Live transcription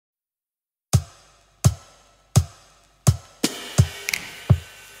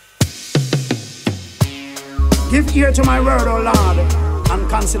Give ear to my word, O Lord, and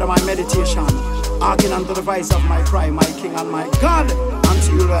consider my meditation. Hearken unto the voice of my cry, my King and my God.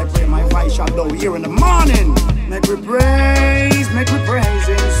 Unto you I pray, my voice shall go here in the morning. Make we praise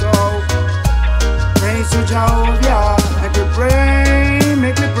him so. Praise to Jahovia. Make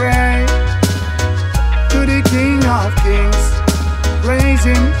we pray to the King of Kings. Praise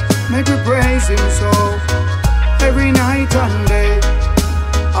him, make we praise him so. Every night and day,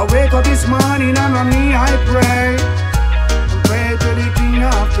 I wake up this morning and on me I pray. And pray to the King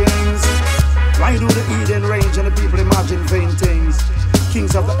of Kings. Why do the Eden range and the people imagine vain things?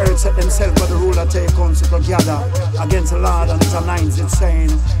 Kings of the earth set themselves, but the ruler take counsel together against the Lord and his anointed saying,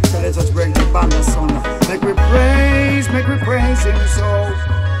 so let us break the band of son. Make we praise him so.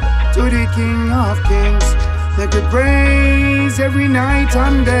 To the King of Kings, make we praise every night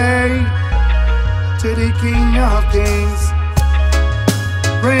and day. To the King of Kings,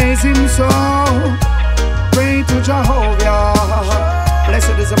 praise him so. Pray to Jahovia.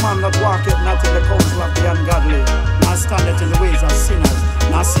 Blessed is the man that walketh not in the counsel of the ungodly, nor standeth in the ways of sinners,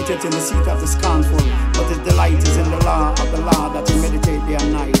 nor sitteth in the seat of the scornful, but his delight is in the law of the Lord, that he meditate day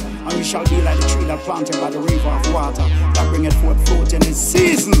and night. And we shall be like the tree that planted by the river of water, that bringeth forth fruit in his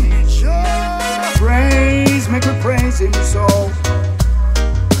season. Praise, make we praise him so.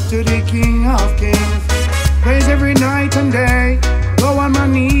 To the King of Kings, praise every night and day. Go on my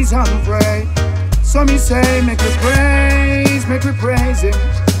knees and pray. So me say, make we praise him.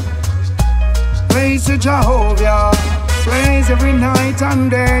 Praise to Jahovia, praise every night and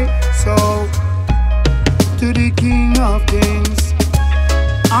day. So, to the King of Kings,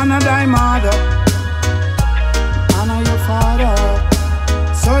 honor thy mother, honor your father,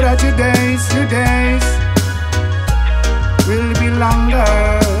 so that your days will be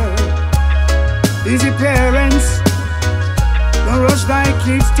longer. Easy parents, don't rush thy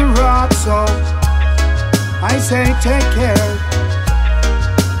kids to rot, so I say take care.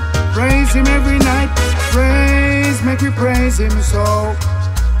 Praise him every night. Praise, make we praise him so.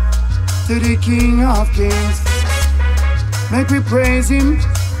 To the King of Kings, make we praise him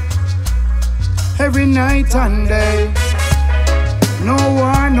every night and day. No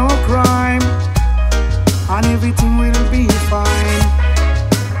war, no crime, and everything will be fine.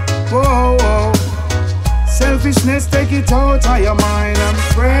 Whoa, whoa. Selfishness, take it out of your mind and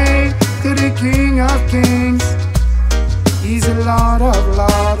pray to the King of Kings. He's the Lord of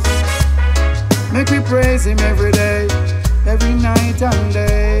Lords. Make we praise him every day, every night and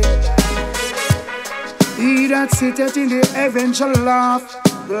day. He that sitteth in the heaven shall laugh.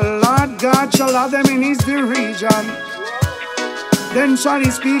 The Lord God shall have them in his derision. Then shall he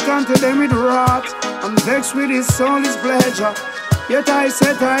speak unto them with wrath, and vex with his soul his pleasure. Yet I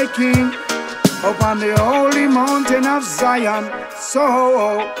set thy King upon the holy mountain of Zion.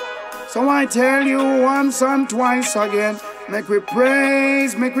 So I tell you once and twice again, make we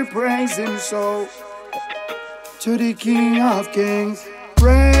praise him so. To the King of Kings,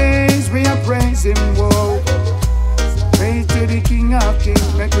 praise, we are praising, whoa. Praise to the King of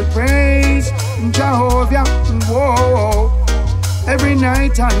Kings, make we praise Jahovia, whoa. Every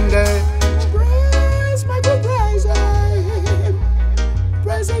night and day, praise, make we praise him.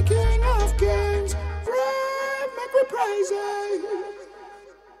 Praise the King of Kings, praise, make we praise him.